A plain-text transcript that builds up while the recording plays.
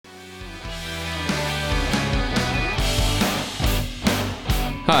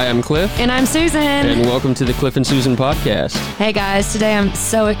Hi, I'm Cliff. And I'm Susan. And welcome to the Cliff and Susan podcast. Hey guys, today I'm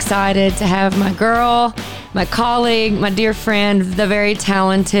so excited to have my girl, my colleague, my dear friend, the very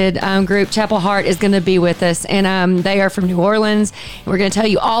talented group Chapel Hart is going to be with us. And they are from New Orleans. We're going to tell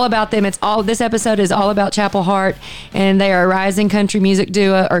you all about them. This episode is all about Chapel Hart, and they are a rising country music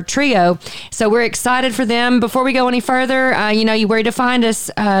duo or trio. So we're excited for them. Before we go any further, where to find us.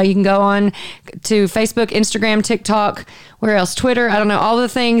 You can go on to Facebook, Instagram, TikTok, where else? Twitter. I don't know, all the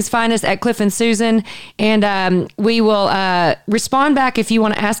things. Find us at Cliff and Susan, and we will respond back if you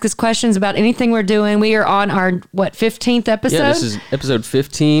want to ask us questions about anything we're doing. We are on our 15th episode. Yeah, this is episode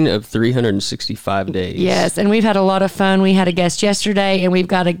 15 of 365 days. Yes, and we've had a lot of fun. We had a guest yesterday, and we've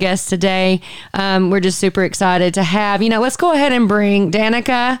got a guest today. We're just super excited to have. Let's go ahead and bring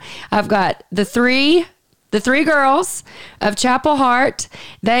Danica. I've got the three girls of Chapel Hart.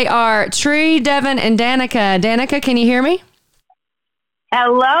 They are Tree, Devin, and Danica. Danica, can you hear me?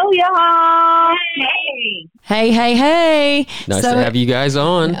 Hello, y'all. Hey. Nice to have you guys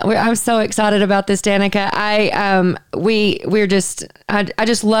on. I'm so excited about this, Danica. I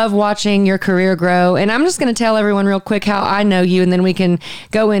just love watching your career grow. And I'm just going to tell everyone real quick how I know you, and then we can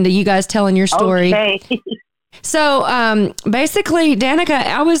go into you guys telling your story. Okay. So basically, Danica,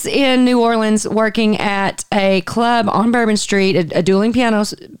 I was in New Orleans working at a club on Bourbon Street, a dueling piano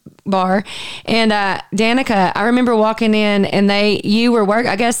bar. And Danica, I remember walking in, and you were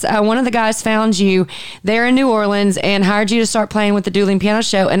I guess one of the guys found you there in New Orleans and hired you to start playing with the dueling piano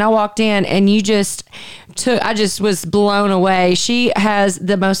show. And I walked in, and I just was blown away. She has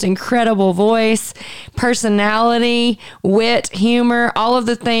the most incredible voice, personality, wit, humor, all of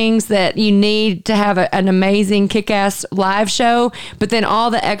the things that you need to have an amazing kick-ass live show, but then all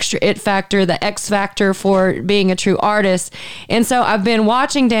the extra it factor, the X factor for being a true artist. And so I've been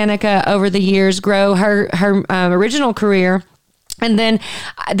watching Danica over the years grow her original career. And then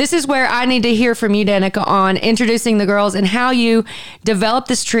this is where I need to hear from you, Danica, on introducing the girls and how you developed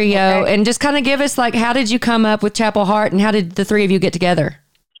this trio. Okay. And just kind of give us, how did you come up with Chapel Hart, and how did the three of you get together?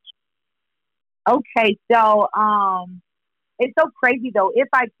 Okay, so it's so crazy, though. If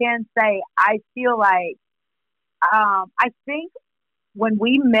I can say, I feel like I think when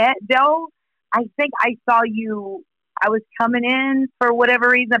we met, though, I think I saw you. I was coming in for whatever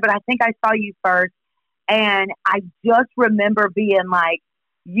reason, but I think I saw you first. And I just remember being like,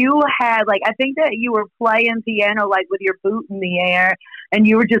 you had I think that you were playing piano with your boot in the air, and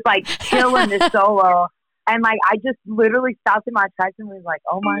you were just killing this solo. And I just literally stopped in my tracks and was like,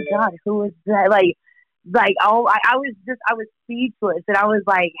 oh my God, who is that? I was speechless, and I was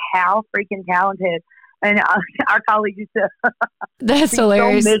like, how freaking talented. And our colleagues used to that's be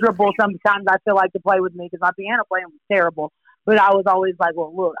hilarious. So miserable sometimes, I feel like, to play with me because my piano playing was terrible. But I was always like,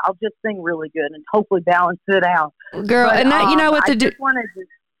 well, look, I'll just sing really good and hopefully balance it out. Girl, but, and that, you know what to do.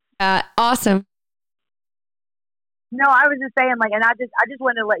 Awesome. No, I was just saying, and I just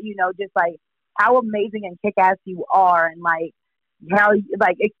wanted to let you know just how amazing and kick-ass you are, and how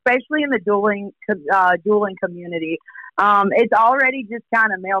especially in the dueling community. It's already just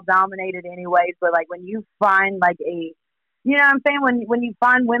kind of male dominated anyways, but when you find you know what I'm saying? When you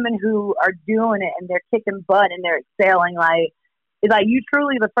find women who are doing it and they're kicking butt and they're excelling, you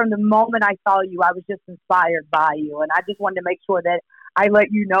truly, from the moment I saw you, I was just inspired by you. And I just wanted to make sure that I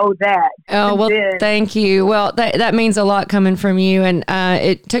let you know that. Oh, well, thank you. Well, that means a lot coming from you. And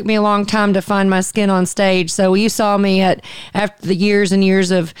it took me a long time to find my skin on stage. So you saw me after the years and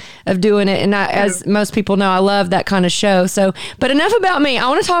years of doing it. And as most people know, I love that kind of show. So, but enough about me. I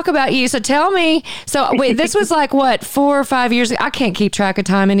want to talk about you. So tell me, wait, this was 4 or 5 years ago. I can't keep track of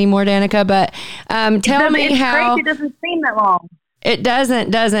time anymore, Danica, but tell me how. It doesn't seem that long. It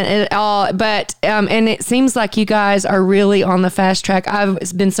doesn't at all. But, and it seems like you guys are really on the fast track. I've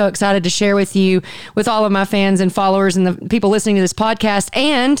been so excited to share with you, with all of my fans and followers and the people listening to this podcast.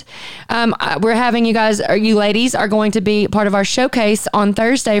 And we're having you ladies are going to be part of our showcase on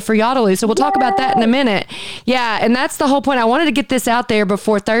Thursday for Yodelu. So we'll talk about that in a minute. Yeah. And that's the whole point. I wanted to get this out there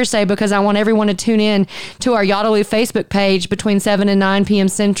before Thursday because I want everyone to tune in to our Yodelu Facebook page between 7 and 9 p.m.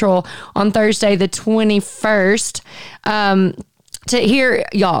 Central on Thursday, the 21st. To hear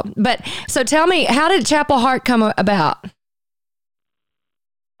y'all. But so tell me, how did Chapel Hart come about?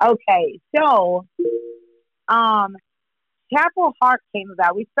 Okay, so Chapel Hart came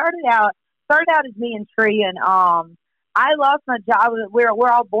about. We started out as me and Tree, and I lost my job. We're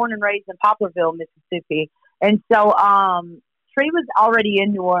all born and raised in Poplarville, Mississippi, and so Tree was already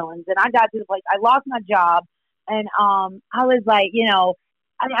in New Orleans, and I got to the place. I lost my job, and I was like,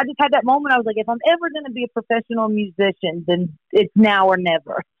 I just had that moment. I was like, if I'm ever going to be a professional musician, then it's now or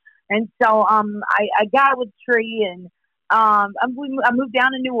never. And so I got with Tree, and I moved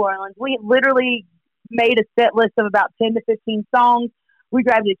down to New Orleans. We literally made a set list of about 10 to 15 songs. We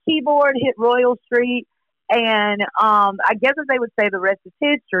grabbed a keyboard, hit Royal Street, and I guess as they would say, the rest is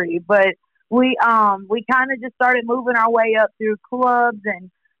history. But we kind of just started moving our way up through clubs,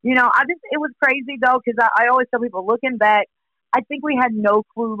 and it was crazy though, because I always tell people, looking back, I think we had no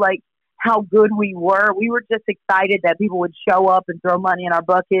clue like how good we were. We were just excited that people would show up and throw money in our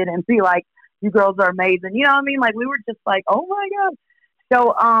bucket and be like, "You girls are amazing." You know what I mean? Like, we were just like, "Oh my God."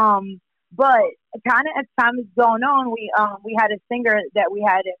 So, but kind of as time is going on, we had a singer that we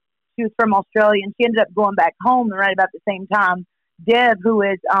had. She was from Australia, and she ended up going back home. And right about the same time, Deb, who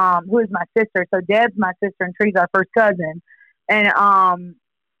is my sister. So Deb's my sister, and Tree's our first cousin. And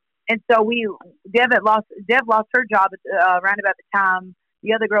so Deb lost her job around about the time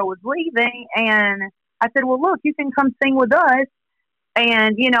the other girl was leaving, and I said, "Well, look, you can come sing with us,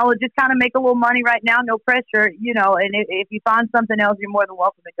 and just kind of make a little money right now, no pressure, and if you find something else, you're more than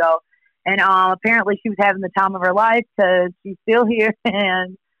welcome to go." And apparently, she was having the time of her life because she's still here,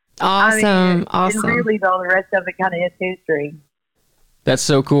 and awesome. And really, though, the rest of it kind of is history. That's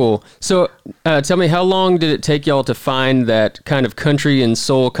so cool. So tell me, how long did it take y'all to find that kind of country and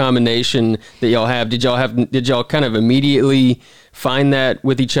soul combination that y'all have? Did y'all kind of immediately find that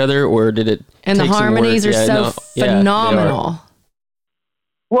with each other, or did it And the take some harmonies work? are phenomenal.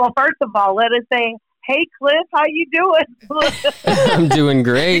 Well, first of all, let us say, "Hey, Cliff, how you doing?" I'm doing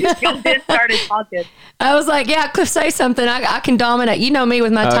great. Y'all just started talking. I was like, "Yeah, Cliff, say something. I can dominate. You know me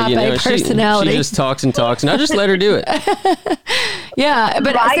with my type A personality." She just talks and talks, and I just let her do it. Yeah,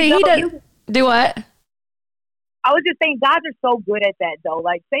 but Right, see, he does do what? I was just saying, guys are so good at that, though.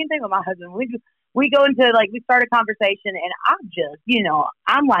 Like, same thing with my husband. We go into, like, we start a conversation, and I'm just,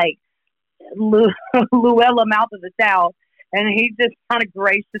 I'm like Luella, mouth of the South, and he just kind of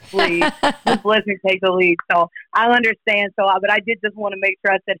graciously just lets me take the lead. So I understand. But I did just want to make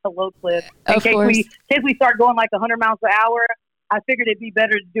sure I said hello, Cliff. In case we start going like 100 miles per hour, I figured it'd be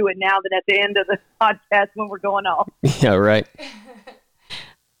better to do it now than at the end of the podcast when we're going off. Yeah, right.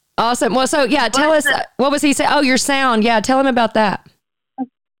 Awesome. Well, so yeah, tell us, what was he saying? Oh, your sound. Yeah, tell him about that.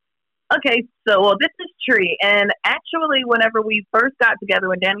 Okay, so this is Tree, and actually, whenever we first got together,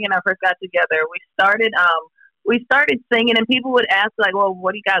 when Danny and I first got together, we started singing, and people would ask like, "Well,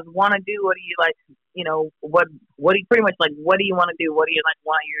 what do you guys want to do? What do you like? What do you pretty much like? What do you want to do? What do you like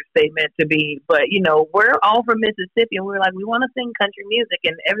want your statement to be?" But we're all from Mississippi, and we were like, we want to sing country music,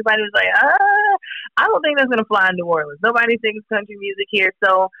 and everybody was like, I don't think that's gonna fly in New Orleans. Nobody sings country music here,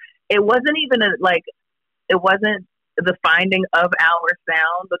 so it wasn't even it wasn't the finding of our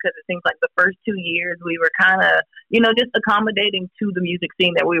sound, because it seems like the first 2 years we were kind of, just accommodating to the music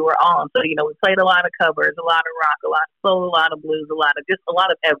scene that we were on. So, we played a lot of covers, a lot of rock, a lot of soul, a lot of blues, a lot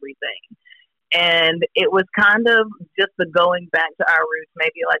of everything. And it was kind of just the going back to our roots.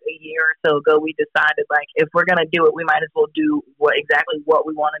 Maybe like a year or so ago, we decided like, if we're going to do it, we might as well do exactly what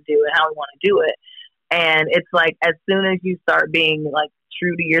we want to do and how we want to do it. And it's like, as soon as you start being like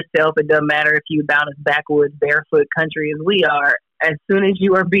true to yourself, it doesn't matter if you about as backwoods, barefoot country as we are. As soon as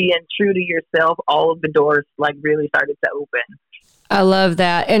you are being true to yourself, all of the doors like really started to open. I love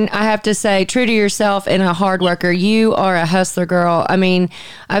that. And I have to say, true to yourself and a hard worker, you are a hustler, girl. I mean,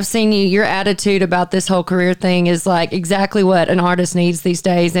 I've seen your attitude about this whole career thing is like exactly what an artist needs these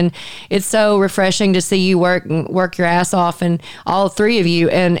days. And it's so refreshing to see you work your ass off, and all three of you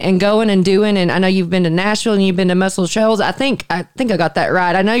and going and doing. And I know you've been to Nashville and you've been to Muscle Shoals. I think I got that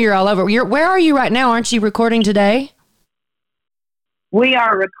right. I know you're all over. Where are you right now? Aren't you recording today? We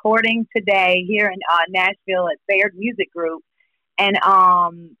are recording today here in Nashville at Baird Music Group. And I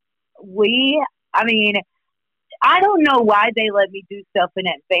don't know why they let me do stuff in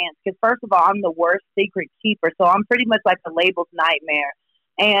advance. Because first of all, I'm the worst secret keeper. So I'm pretty much like the label's nightmare.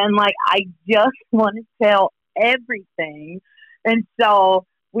 And like, I just want to tell everything. And so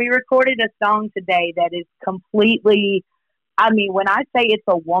we recorded a song today that is completely, when I say it's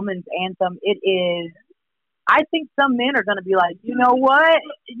a woman's anthem, it is. I think some men are going to be like, you know what?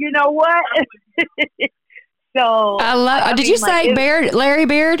 So I love. Did you say Baird? Larry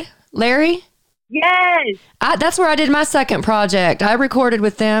Baird? Larry? Yes. That's where I did my second project. I recorded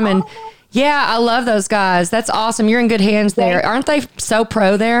with them, and yeah, I love those guys. That's awesome. You're in good hands there. Aren't they so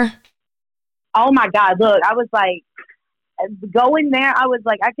pro there? Oh my God! Look, I was like, going there. I was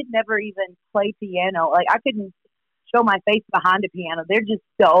like, I could never even play piano. Like, I couldn't show my face behind a piano. They're just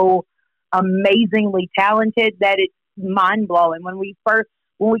so amazingly talented that it's mind blowing. When we cut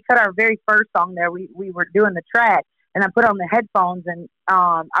our very first song there, we were doing the track, and I put on the headphones, and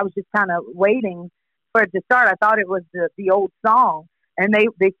I was just kind of waiting for it to start. I thought it was the old song, And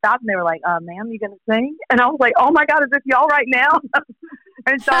they stopped and they were like, ma'am, you going to sing? And I was like, oh my God, is this y'all right now?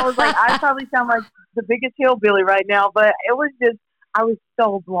 And so I was like, I probably sound like the biggest hillbilly right now, but it was just, I was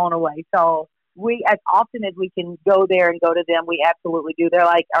so blown away. So we, as often as we can go there and go to them, we absolutely do. They're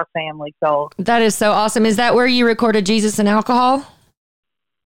like our family. So that is so awesome. Is that where you recorded Jesus and Alcohol?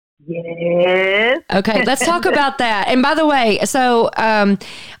 yes. Okay, let's talk about that. And by the way, so I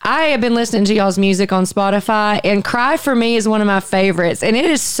have been listening to y'all's music on Spotify, and Cry for Me is one of my favorites, and it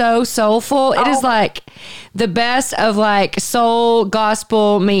is so soulful. It is like the best of like soul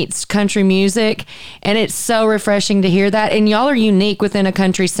gospel meets country music, and it's so refreshing to hear that. And y'all are unique within a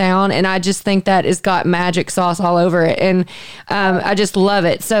country sound, and I just think that it's got magic sauce all over it, and I just love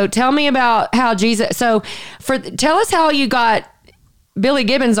it. So tell me about how Jesus. So tell us how you got Billy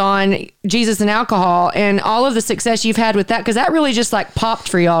Gibbons on Jesus and Alcohol and all of the success you've had with that, because that really just like popped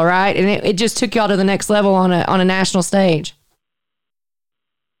for y'all, right? And it just took y'all to the next level on a national stage.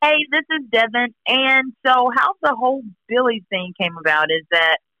 Hey, this is Devin. And so how the whole Billy thing came about is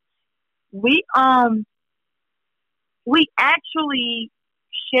that we actually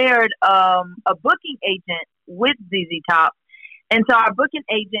shared a booking agent with ZZ Top. And so our booking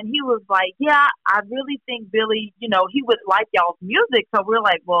agent, he was like, yeah, I really think Billy, he would like y'all's music. So we're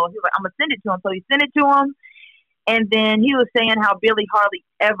like, well, he was like, I'm going to send it to him. So he sent it to him. And then he was saying how Billy hardly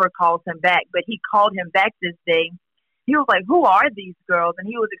ever calls him back. But he called him back this day. He was like, who are these girls? And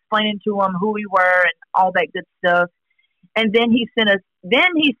he was explaining to him who we were and all that good stuff. And then he sent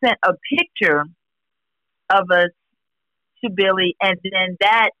a picture of us to Billy. And then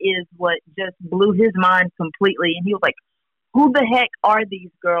that is what just blew his mind completely. And he was like, who the heck are these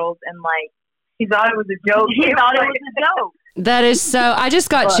girls? And like, he thought it was a joke. He thought it was a joke. That is so, I just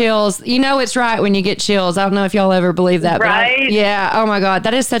got chills. You know, it's right when you get chills. I don't know if y'all ever believe that. Right? Yeah. Oh my God.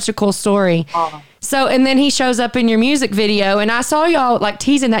 That is such a cool story. So, and then he shows up in your music video, and I saw y'all like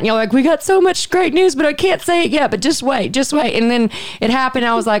teasing that, and y'all like, we got so much great news, but I can't say it yet, but just wait. And then it happened.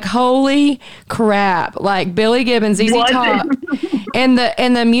 I was like, holy crap. Like Billy Gibbons, ZZ Top. And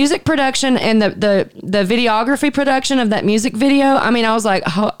the music production and the videography production of that music video. I mean, I was like,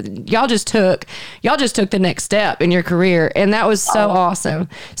 y'all just took the next step in your career. And that was so awesome.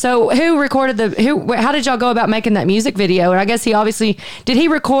 So how did y'all go about making that music video? And I guess did he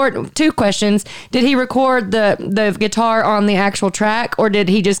record, two questions. Did he record the guitar on the actual track, or did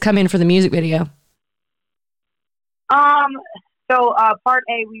he just come in for the music video? So part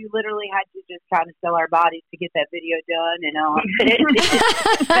A, we literally had to just kind of sell our bodies to get that video done, and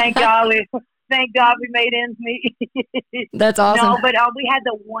thank God we made ends meet. That's awesome. No, but we had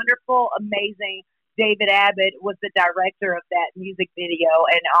the wonderful, amazing David Abbott was the director of that music video,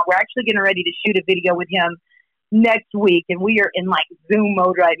 and we're actually getting ready to shoot a video with him next week, and we are in like Zoom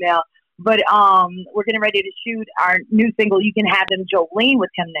mode right now. But we're getting ready to shoot our new single, You Can Have Them, Jolene, with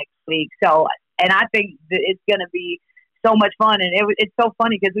him next week. So, and I think that it's going to be so much fun. And it's so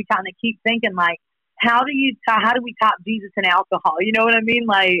funny because we kind of keep thinking like, how do we top Jesus and Alcohol? You know what I mean?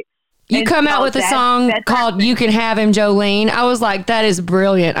 Like, you come out with a song called You Can Have Him, Jolene. I was like, that is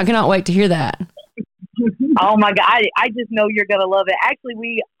brilliant. I cannot wait to hear that. Oh my God. I just know you're going to love it.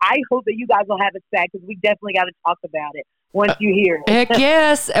 Actually, I hope that you guys will have us back, because we definitely got to talk about it once you hear it. Heck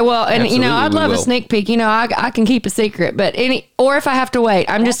yes. Well, and Absolutely, I'd love a sneak peek. I can keep a secret, but or if I have to wait,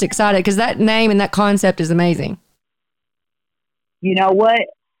 I'm just excited because that name and that concept is amazing. You know what?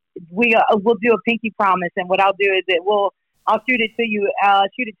 We'll do a pinky promise, and what I'll do is I'll shoot it to you.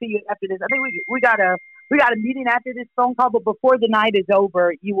 Shoot it to you after this. I think we got a meeting after this phone call, but before the night is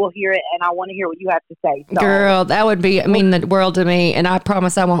over, you will hear it, and I want to hear what you have to say. So, girl, that would mean the world to me, and I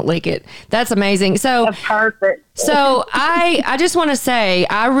promise I won't leak it. That's amazing. So that's perfect. So I just want to say,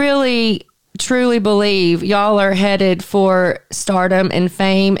 I really truly believe y'all are headed for stardom and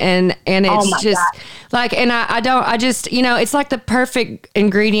fame, and it's just God. Like, and I just, it's like the perfect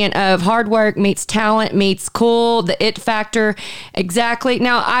ingredient of hard work meets talent meets cool, the it factor. Exactly.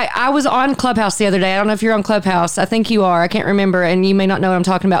 Now I was on Clubhouse the other day. I don't know if you're on Clubhouse. I think you are. I can't remember, and you may not know what I'm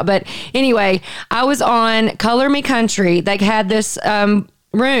talking about, but anyway, I was on Color Me Country. They had this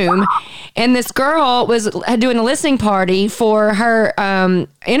room, and this girl was doing a listening party for her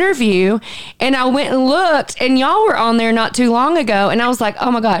interview, and I went and looked, and y'all were on there not too long ago, and I was like,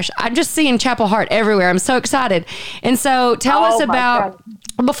 oh my gosh, I'm just seeing Chapel Hart everywhere. I'm so excited. And so tell us about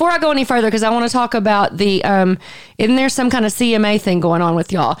Before I go any further, because I want to talk about the, isn't there some kind of CMA thing going on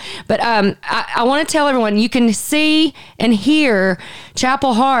with y'all? But I want to tell everyone, you can see and hear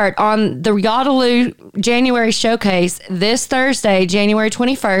Chapel Hart on the Yadaloo January showcase this Thursday, January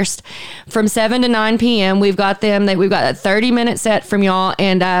 21st, from 7 to 9 p.m. We've got we've got a 30-minute set from y'all,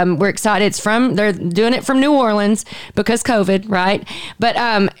 and we're excited. They're doing it from New Orleans because COVID, right? But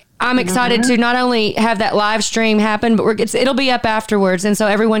I'm excited to not only have that live stream happen, but it'll be up afterwards. And so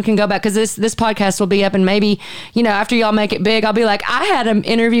everyone can go back, because this podcast will be up, and maybe, after y'all make it big, I'll be like, I had an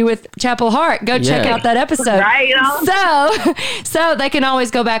interview with Chapel Hart. Go check out that episode. Right. So they can always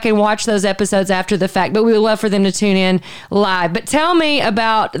go back and watch those episodes after the fact, but we would love for them to tune in live. But tell me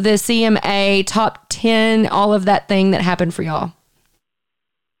about the CMA Top 10, all of that thing that happened for y'all.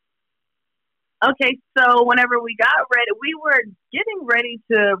 Okay, so whenever we got ready, we were getting ready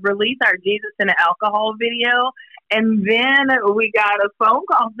to release our Jesus and Alcohol video, and then we got a phone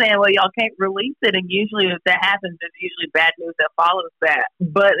call saying, well, y'all can't release it, and usually if that happens, there's usually bad news that follows that.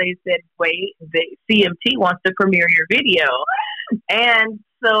 But they said, wait, the CMT wants to premiere your video. And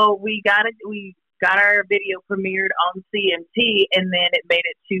so we got our video premiered on CMT, and then it made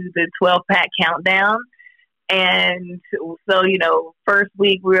it to the 12-pack countdown. And so, first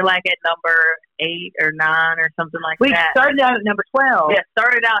week we were like at number 8 or 9 or something like that. We started out at number 12. Yeah,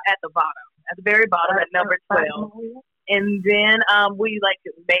 started out at the bottom, at the very bottom at number 12. And then we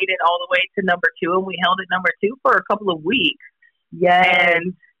made it all the way to number 2, and we held at number 2 for a couple of weeks. Yeah.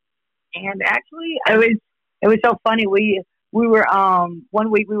 And actually, it was so funny. We were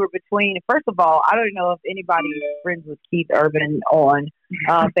 1 week we were between. First of all, I don't know if anybody's friends with Keith Urban on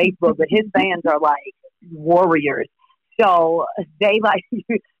Facebook, but his fans are like warriors. So they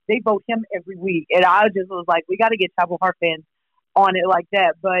vote him every week, and I just was like, we got to get Chapel Hart fans on it like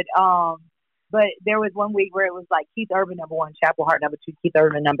that. But there was 1 week where it was like Keith Urban number 1, Chapel Hart number 2, Keith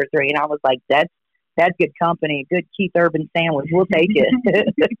Urban number 3, and I was like, that's good company, good Keith Urban sandwich. We'll take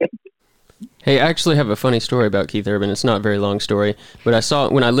it. Hey, I actually have a funny story about Keith Urban. It's not a very long story, but I saw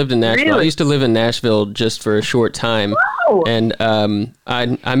it when I lived in Nashville. Really? I used to live in Nashville just for a short time. Whoa. And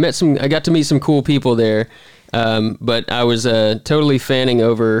I got to meet some cool people there. But I was totally fanning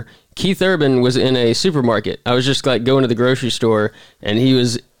over. Keith Urban was in a supermarket. I was just going to the grocery store, and he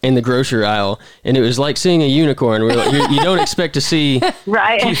was in the grocery aisle, and it was like seeing a unicorn. You don't expect to see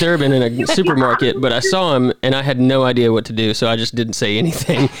Right. Keith Urban in a supermarket, but I saw him, and I had no idea what to do, so I just didn't say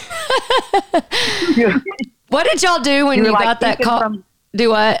anything. What did y'all do when you got that call? Do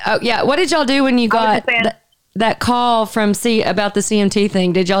what? Oh, yeah. What did y'all do when you got that call from about the CMT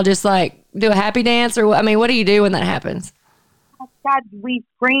thing? Did y'all just do a happy dance, or what do you do when that happens? Oh, God, we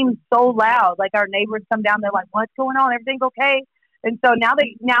screamed so loud. Like our neighbors come down, they're like, "What's going on? Everything's okay?" And so now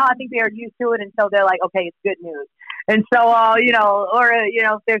I think they are used to it, and so they're like, "Okay, it's good news." And so,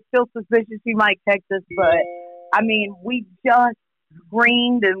 if they're still suspicious, you might text us. But we just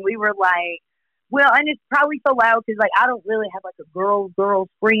screamed, and we were like, well, and it's probably so loud because I don't really have a girl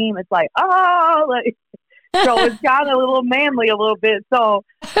scream. It's like, oh, so it's kind of a little manly a little bit. So,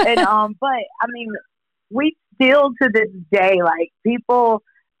 and but we still to this day people,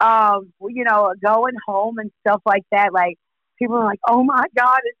 going home and stuff like that. People are like, oh my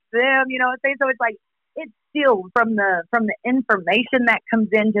God, it's them. So it's it's still from the information that comes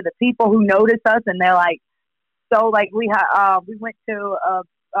into the people who notice us, and they're like, so we went to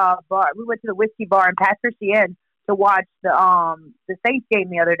a bar. We went to the whiskey bar in Pastor Chien to watch the Saints game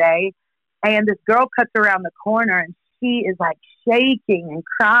the other day, and this girl cuts around the corner, and she is shaking and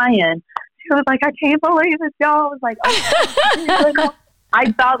crying. She was like, I can't believe it, y'all. I was like, oh.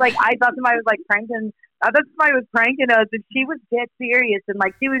 I thought somebody was pranking. I thought somebody was pranking us, and she was dead serious, and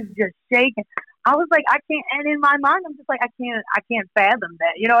she was just shaking. I was like, I can't. And in my mind, I'm just like, I can't fathom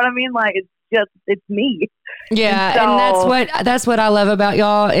that. You know what I mean? It's me. Yeah, and that's what I love about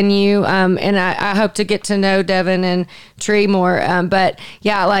y'all and you. And I hope to get to know Devin and Tree more. But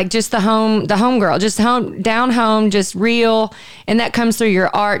yeah, just the home girl, just down home, just real, and that comes through your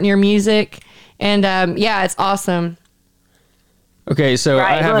art and your music. And it's awesome. Okay, so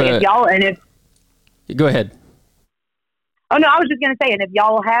right. I have Go ahead. Oh no, I was just gonna say, and if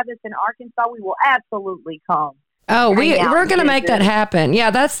y'all have this in Arkansas, we will absolutely come. Oh, we're going to make that happen.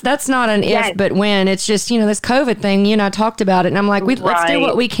 Yeah, that's not an if, but when. It's just, this COVID thing, I talked about it, and I'm like, let's do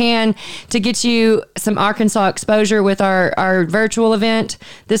what we can to get you some Arkansas exposure with our virtual event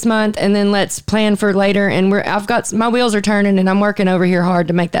this month, and then let's plan for later. And I've got, my wheels are turning, and I'm working over here hard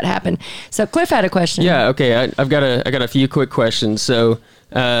to make that happen. So Cliff had a question. Yeah, okay. I got a few quick questions. So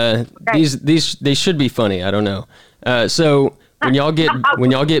these they should be funny. I don't know. So when y'all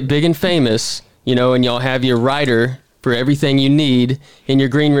get big and famous, and y'all have your writer for everything you need in your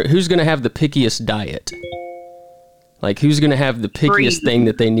green room, who's going to have the pickiest diet? Like, who's going to have the pickiest thing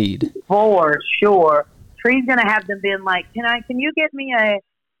that they need? For sure. Tree's gonna have them being like, can you get me a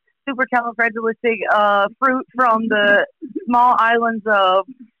supercalifragilistic fruit from the small islands of,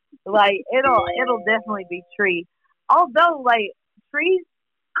 like, it'll definitely be Tree. Although, like, Tree's,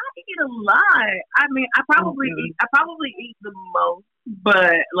 I eat a lot. I mean, I probably eat the most,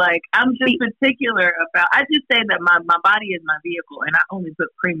 but like I'm just particular about. I just say that my body is my vehicle, and I only put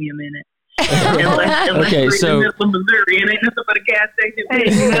premium in it. Okay, so Missouri, it ain't nothing but a gas station.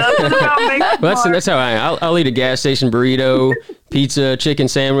 that's how I'll eat a gas station burrito, pizza, chicken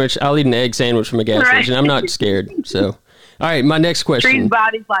sandwich. I'll eat an egg sandwich from a gas station. I'm not scared. So, all right, my next question. Tree's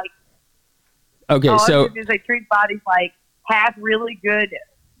body's like. Okay, so Tree's body's like half really good,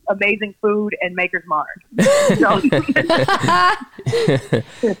 amazing food and Maker's Mark.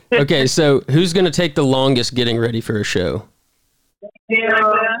 Okay, so who's going to take the longest getting ready for a show?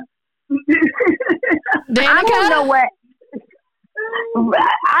 I don't know what.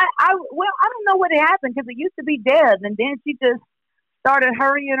 I don't know what happened because it used to be Deb, and then she just started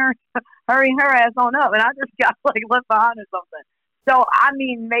hurrying her ass on up, and I just got like left behind or something. So I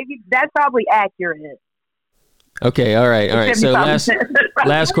mean, maybe that's probably accurate. Okay, all right. So last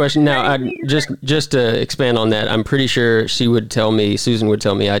question. Now, just to expand on that, I'm pretty sure Susan would tell me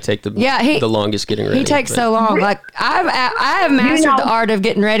I take the longest getting ready. He takes so long. Like I have mastered the art of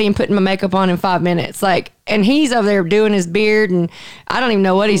getting ready and putting my makeup on in 5 minutes. Like, and he's over there doing his beard, and I don't even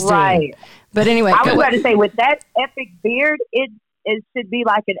know what he's doing. But anyway, I was about to say, with that epic beard, it should be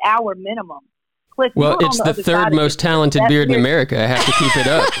like an hour minimum. Cliff, well, it's the third most talented beard in America. I have to keep it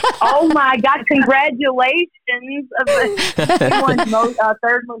up. Oh my God! Congratulations!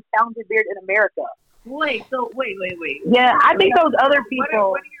 Third most talented beard in America. Wait. Yeah, I think those other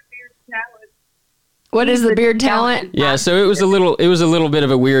people. What are your beard talents? What is the beard talent? Yeah, so it was a little bit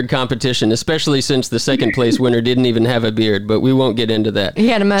of a weird competition, especially since the second place winner didn't even have a beard, but we won't get into that. He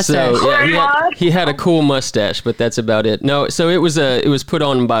had a mustache. So, yeah, he had a cool mustache, but that's about it. No, so it was put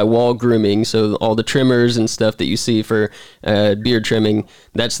on by Wall Grooming, so all the trimmers and stuff that you see for beard trimming,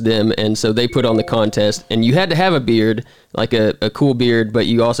 that's them, and so they put on the contest, and you had to have a beard, like a cool beard, but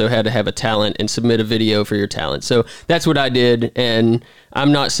you also had to have a talent and submit a video for your talent. So that's what I did, and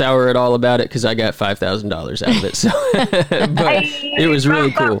I'm not sour at all about it because I got $5,000 out of it. So, but it was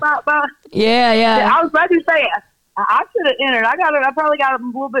really cool. Yeah. I was about to say, I should have entered. I probably got a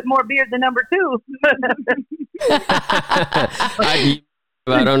little bit more beard than number 2.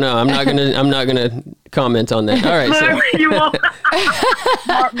 I don't know. I'm not gonna comment on that. All right.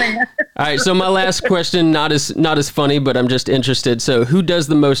 Smart man. All right. So my last question, not as funny, but I'm just interested. So who does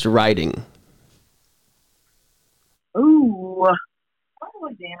the most writing? Ooh.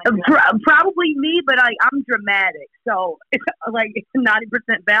 Probably me, but I'm dramatic, so like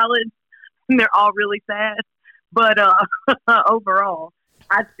 90% ballads, and they're all really sad. But overall,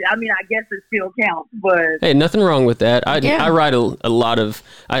 I mean, I guess it still counts. But hey, nothing wrong with that. I write a lot of.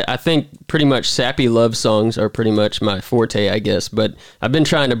 I think pretty much sappy love songs are pretty much my forte, I guess. But I've been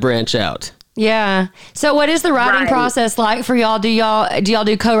trying to branch out. Yeah. So what is the writing process like for y'all? Do y'all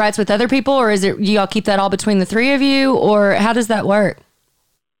do co-writes with other people, or do y'all keep that all between the three of you, or how does that work?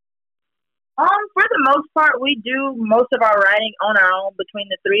 For the most part, we do most of our writing on our own between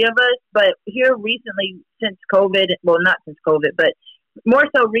the three of us. But here recently, since COVID, well, not since COVID, but more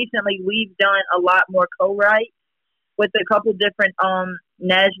so recently, we've done a lot more co-writes with a couple different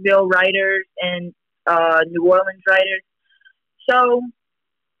Nashville writers and New Orleans writers. So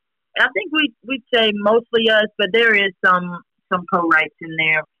I think we'd say mostly us, but there is some co-writes in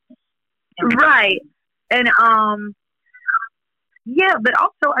there. Right. And yeah, but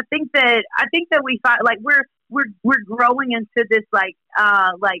also I think that we find like we're growing into this like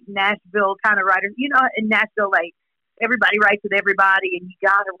Nashville kind of writer. You know, in Nashville, like everybody writes with everybody, and you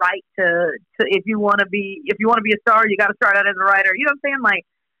gotta write to if you want to be a star, you gotta start out as a writer. You know what I'm saying? Like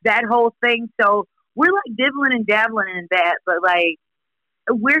that whole thing. So we're like dibbling and dabbling in that, but like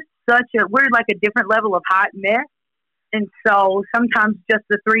we're like a different level of hot mess, and so sometimes just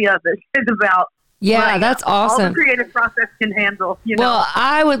the three of us is about. Yeah, that's awesome. All the creative process can handle, you know. Well,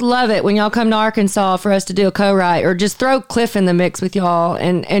 I would love it when y'all come to Arkansas for us to do a co-write, or just throw Cliff in the mix with y'all,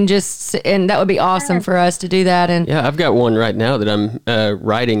 and that would be awesome for us to do that. And yeah, I've got one right now that I'm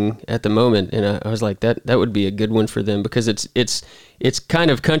writing at the moment, and I was like, that would be a good one for them because it's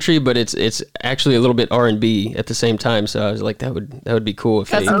kind of country, but it's actually a little bit R&B at the same time. So I was like, that would be cool if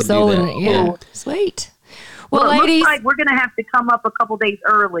they could do that. Yeah, sweet. Well, it ladies, looks like we're going to have to come up a couple days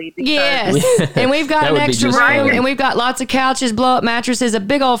early. Because yes, and we've got That an would be extra just room, fine. and we've got lots of couches, blow-up mattresses, a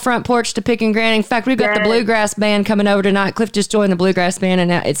big old front porch to pick and granny. In fact, we've got the Yes. bluegrass band coming over tonight. Cliff just joined the bluegrass band,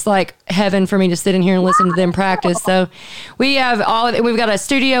 and it's like heaven for me to sit in here and listen to them practice. So we have all of it. We've got a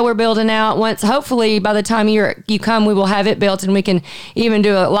studio we're building out. Once, hopefully, by the time you come, we will have it built, and we can even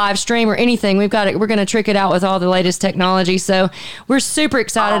do a live stream or anything. We've got it. We're going to trick it out with all the latest technology. So we're super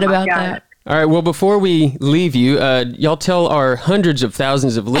excited Oh, my about God. that. All right. Well, before we leave you, y'all tell our hundreds of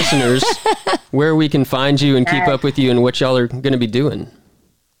thousands of listeners where we can find you and keep up with you and what y'all are going to be doing.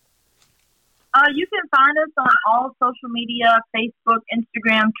 You can find us on all social media, Facebook,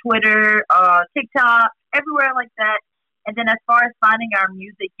 Instagram, Twitter, TikTok, everywhere like that. And then as far as finding our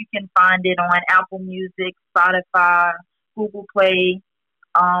music, you can find it on Apple Music, Spotify, Google Play,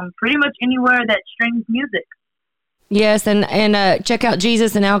 pretty much anywhere that streams music. Yes, and check out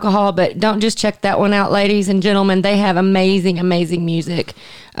Jesus and Alcohol, but don't just check that one out, ladies and gentlemen. They have amazing, amazing music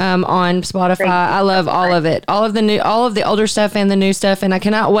on Spotify. I love all of it, all of the older stuff and the new stuff, and I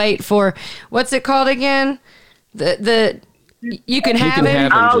cannot wait for what's it called again? The you can have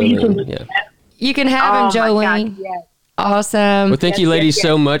him. Jolene. You can have him, Oh, my Jolene. God, yes. Awesome. Well, thank you, ladies,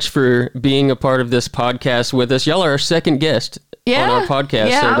 so much for being a part of this podcast with us. Y'all are our second guest on our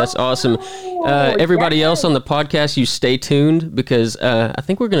podcast, so that's awesome. Everybody else on the podcast, you stay tuned because I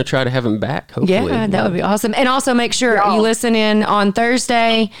think we're going to try to have him back, hopefully. Yeah, that would be awesome. And also make sure you listen in on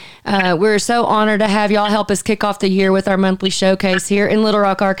Thursday. We're so honored to have y'all help us kick off the year with our monthly showcase here in Little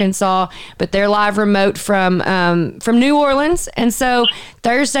Rock, Arkansas. But they're live remote from New Orleans. And so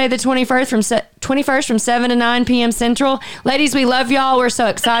Thursday the 21st from 7 to 9 p.m. Central. Ladies, we love y'all. We're so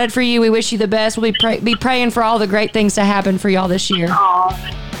excited for you. We wish you the best. We'll be praying for all the great things to happen for y'all this year.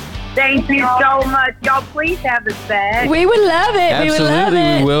 Thank you so much. Y'all, please have us back. We would love it. Absolutely, we would love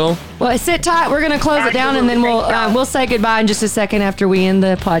it. we will. Well, sit tight. We're going to close it down, and then we'll say goodbye in just a second after we end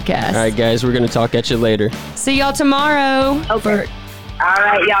the podcast. All right, guys, we're going to talk at you later. See y'all tomorrow. Okay. All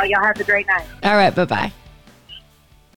right, y'all. Y'all have a great night. All right. Bye-bye.